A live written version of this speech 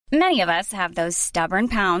Many of us have those stubborn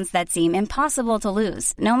pounds that seem impossible to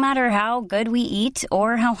lose, no matter how good we eat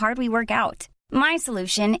or how hard we work out. My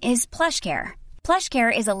solution is PlushCare.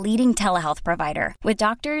 PlushCare is a leading telehealth provider with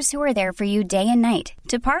doctors who are there for you day and night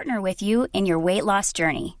to partner with you in your weight loss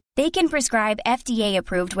journey. They can prescribe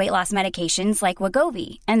FDA-approved weight loss medications like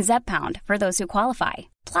Wegovy and Zepbound for those who qualify.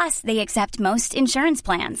 Plus, they accept most insurance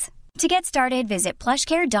plans. To get started, visit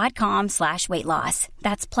plushcare.com/weightloss.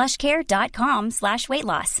 That's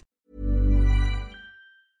plushcare.com/weightloss.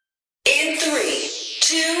 In 3,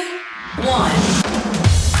 2, 1.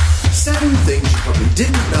 7 things you probably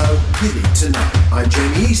didn't know you need to know. I'm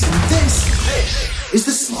Jamie East, and this is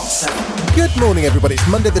the Smart 7. Good morning, everybody. It's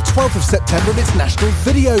Monday the 12th of September and it's National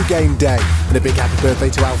Video Game Day. And a big happy birthday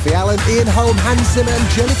to Alfie Allen, Ian Holm, Hans Zimmer and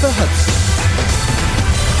Jennifer Hudson.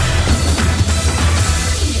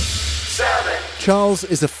 Charles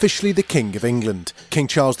is officially the King of England. King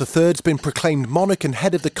Charles III's been proclaimed monarch and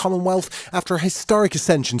head of the Commonwealth after a historic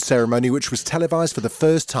Ascension ceremony which was televised for the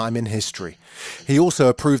first time in history. He also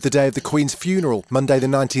approved the day of the Queen's funeral, Monday the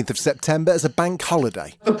 19th of September, as a bank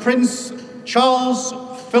holiday. The Prince Charles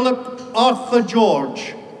Philip Arthur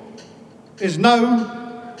George is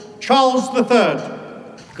now Charles III.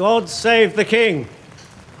 God save the King.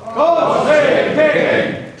 God save the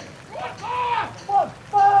King.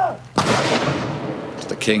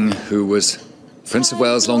 The King who was Prince of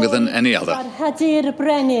Wales longer than any other.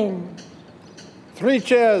 3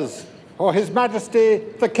 cheers for His Majesty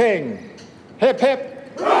the King. Hip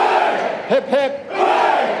hip. Hooray! Hip hip.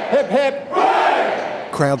 Hooray! Hip hip.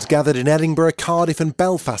 Hooray! Crowds gathered in Edinburgh, Cardiff and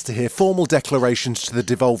Belfast to hear formal declarations to the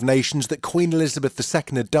devolved nations that Queen Elizabeth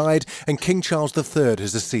II had died and King Charles III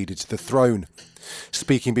has acceded to the throne.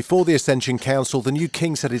 Speaking before the Ascension Council, the new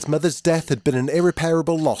king said his mother's death had been an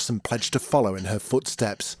irreparable loss and pledged to follow in her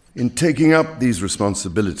footsteps. In taking up these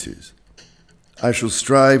responsibilities, I shall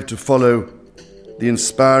strive to follow the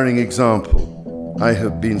inspiring example I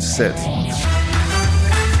have been set.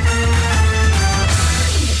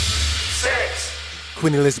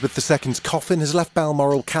 Queen Elizabeth II's coffin has left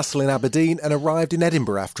Balmoral Castle in Aberdeen and arrived in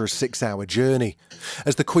Edinburgh after a 6-hour journey.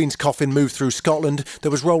 As the Queen's coffin moved through Scotland, there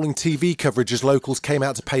was rolling TV coverage as locals came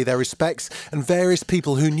out to pay their respects, and various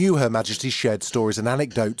people who knew Her Majesty shared stories and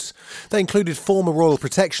anecdotes. They included former Royal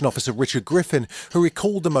Protection Officer Richard Griffin, who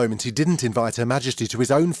recalled the moment he didn't invite Her Majesty to his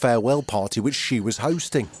own farewell party which she was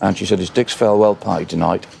hosting. And she said, "It's Dick's farewell party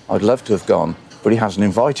tonight. I'd love to have gone, but he hasn't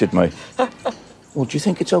invited me." "Well, do you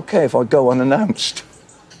think it's okay if I go unannounced?"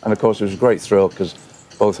 And of course it was a great thrill because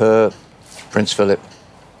both her, Prince Philip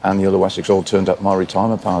and the other Wessex all turned up at my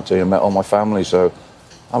retirement party and met all my family, so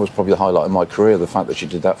that was probably the highlight of my career, the fact that she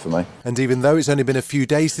did that for me. And even though it's only been a few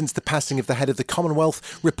days since the passing of the head of the Commonwealth,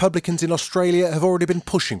 Republicans in Australia have already been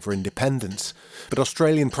pushing for independence. But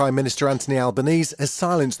Australian Prime Minister Anthony Albanese has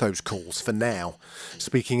silenced those calls for now.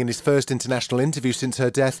 Speaking in his first international interview since her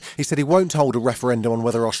death, he said he won't hold a referendum on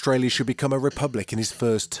whether Australia should become a republic in his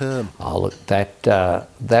first term. Oh, look,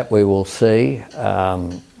 that we will see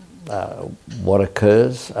what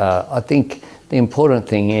occurs. I think the important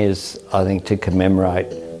thing is, to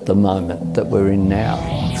commemorate the moment that we're in now.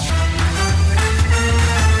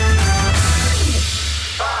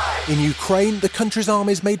 In Ukraine, the country's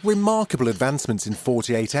armies made remarkable advancements in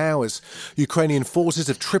 48 hours. Ukrainian forces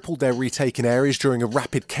have tripled their retaken areas during a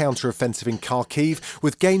rapid counter-offensive in Kharkiv,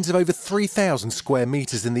 with gains of over 3,000 square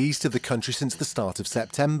metres in the east of the country since the start of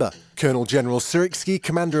September. Colonel General Syrsky,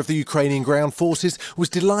 commander of the Ukrainian ground forces, was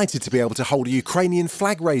delighted to be able to hold a Ukrainian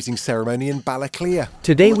flag-raising ceremony in Balaklia.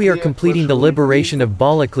 Today we are completing the liberation of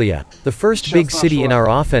Balaklia, the first big city in our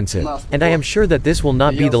offensive, and I am sure that this will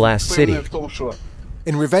not be the last city.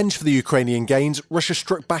 In revenge for the Ukrainian gains, Russia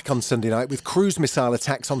struck back on Sunday night with cruise missile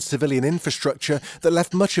attacks on civilian infrastructure that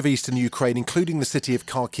left much of eastern Ukraine, including the city of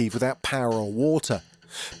Kharkiv, without power or water.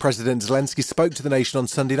 President Zelensky spoke to the nation on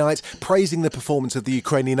Sunday night, praising the performance of the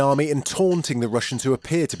Ukrainian army and taunting the Russians who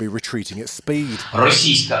appear to be retreating at speed.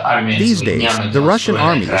 These days, the Russian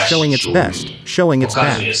army is showing its best, showing its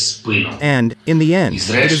back. And, in the end,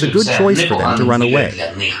 it is a good choice for them to run away.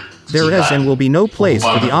 There is and will be no place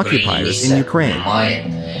for the occupiers in Ukraine.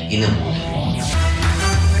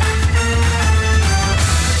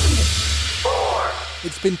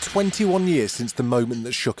 It's been 21 years since the moment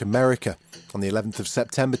that shook America. On the 11th of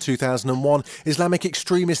September 2001, Islamic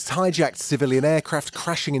extremists hijacked civilian aircraft,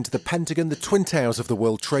 crashing into the Pentagon, the Twin Towers of the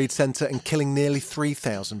World Trade Center, and killing nearly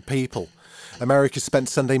 3,000 people. America spent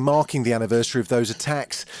Sunday marking the anniversary of those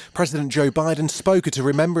attacks. President Joe Biden spoke at a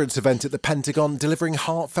remembrance event at the Pentagon, delivering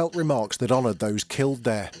heartfelt remarks that honoured those killed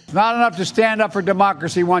there. It's not enough to stand up for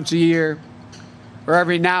democracy once a year or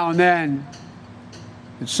every now and then.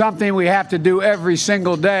 It's something we have to do every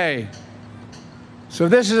single day. So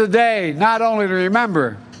this is a day not only to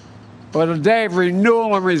remember, but a day of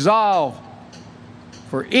renewal and resolve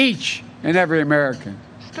for each and every American.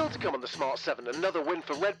 Still to come on the Smart 7, another win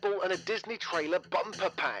for Red Bull and a Disney trailer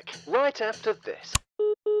bumper pack. Right after this.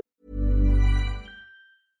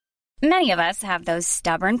 Many of us have those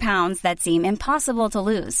stubborn pounds that seem impossible to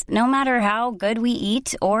lose, no matter how good we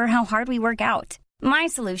eat or how hard we work out. My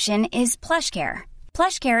solution is PlushCare.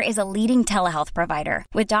 PlushCare is a leading telehealth provider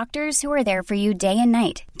with doctors who are there for you day and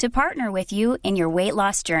night to partner with you in your weight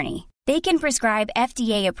loss journey. They can prescribe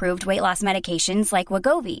FDA-approved weight loss medications like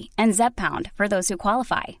Wegovy and Zepbound for those who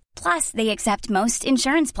qualify. Plus, they accept most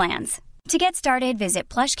insurance plans. To get started, visit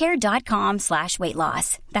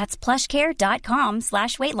plushcare.com/weightloss. That's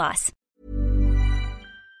plushcare.com/weightloss.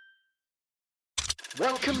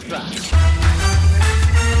 Welcome back.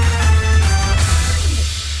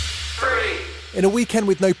 3. In a weekend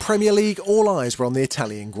with no Premier League, all eyes were on the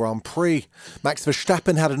Italian Grand Prix. Max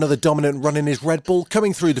Verstappen had another dominant run in his Red Bull,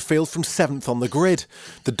 coming through the field from 7th on the grid.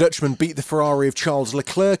 The Dutchman beat the Ferrari of Charles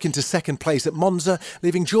Leclerc into 2nd place at Monza,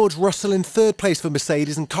 leaving George Russell in 3rd place for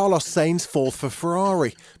Mercedes and Carlos Sainz 4th for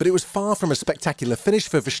Ferrari. But it was far from a spectacular finish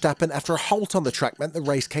for Verstappen after a halt on the track meant the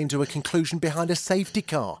race came to a conclusion behind a safety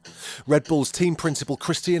car. Red Bull's team principal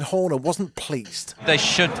Christian Horner wasn't pleased. They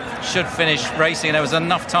should finish racing. There was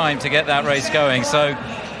enough time to get that race going. So,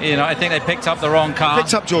 I think they picked up the wrong car. They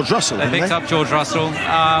picked up George Russell. And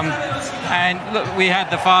look, we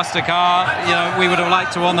had the faster car. We would have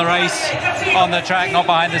liked to won the race on the track, not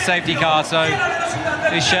behind the safety car. So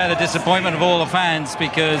we share the disappointment of all the fans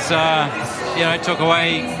because, it took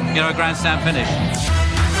away, a grandstand finish.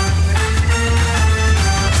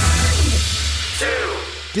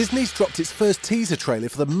 Disney's dropped its first teaser trailer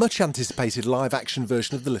for the much-anticipated live-action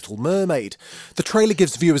version of The Little Mermaid. The trailer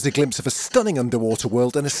gives viewers a glimpse of a stunning underwater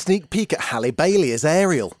world and a sneak peek at Halle Bailey as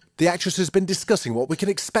Ariel. The actress has been discussing what we can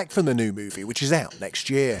expect from the new movie, which is out next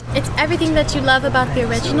year. It's everything that you love about the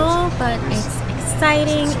original, but it's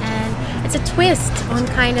exciting and it's a twist on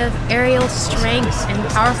kind of Ariel's strength and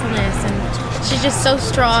powerfulness, and she's just so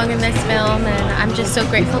strong in this film, and I'm just so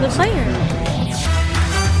grateful to play her.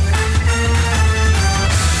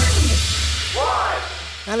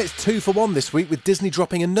 And it's 2 for 1 this week, with Disney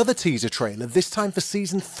dropping another teaser trailer, this time for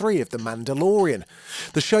Season 3 of The Mandalorian.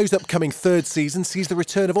 The show's upcoming 3rd season sees the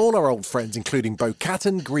return of all our old friends, including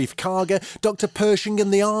Bo-Katan, Greef Karga, Dr. Pershing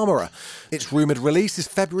and the Armourer. Its rumoured release is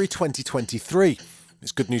February 2023.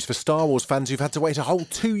 It's good news for Star Wars fans who've had to wait a whole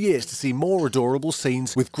 2 years to see more adorable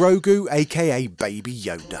scenes with Grogu, aka Baby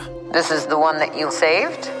Yoda. This is the one that you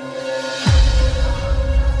saved?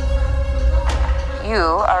 You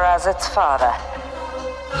are as its father.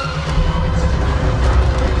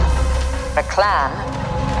 A clan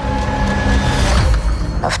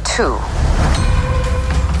of 2.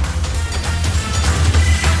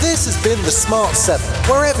 This has been The Smart 7.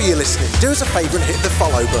 Wherever you're listening, do us a favour and hit the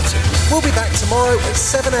follow button. We'll be back tomorrow at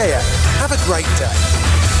 7 a.m. Have a great day.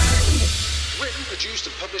 Written, produced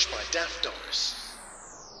and published by Daft Doris.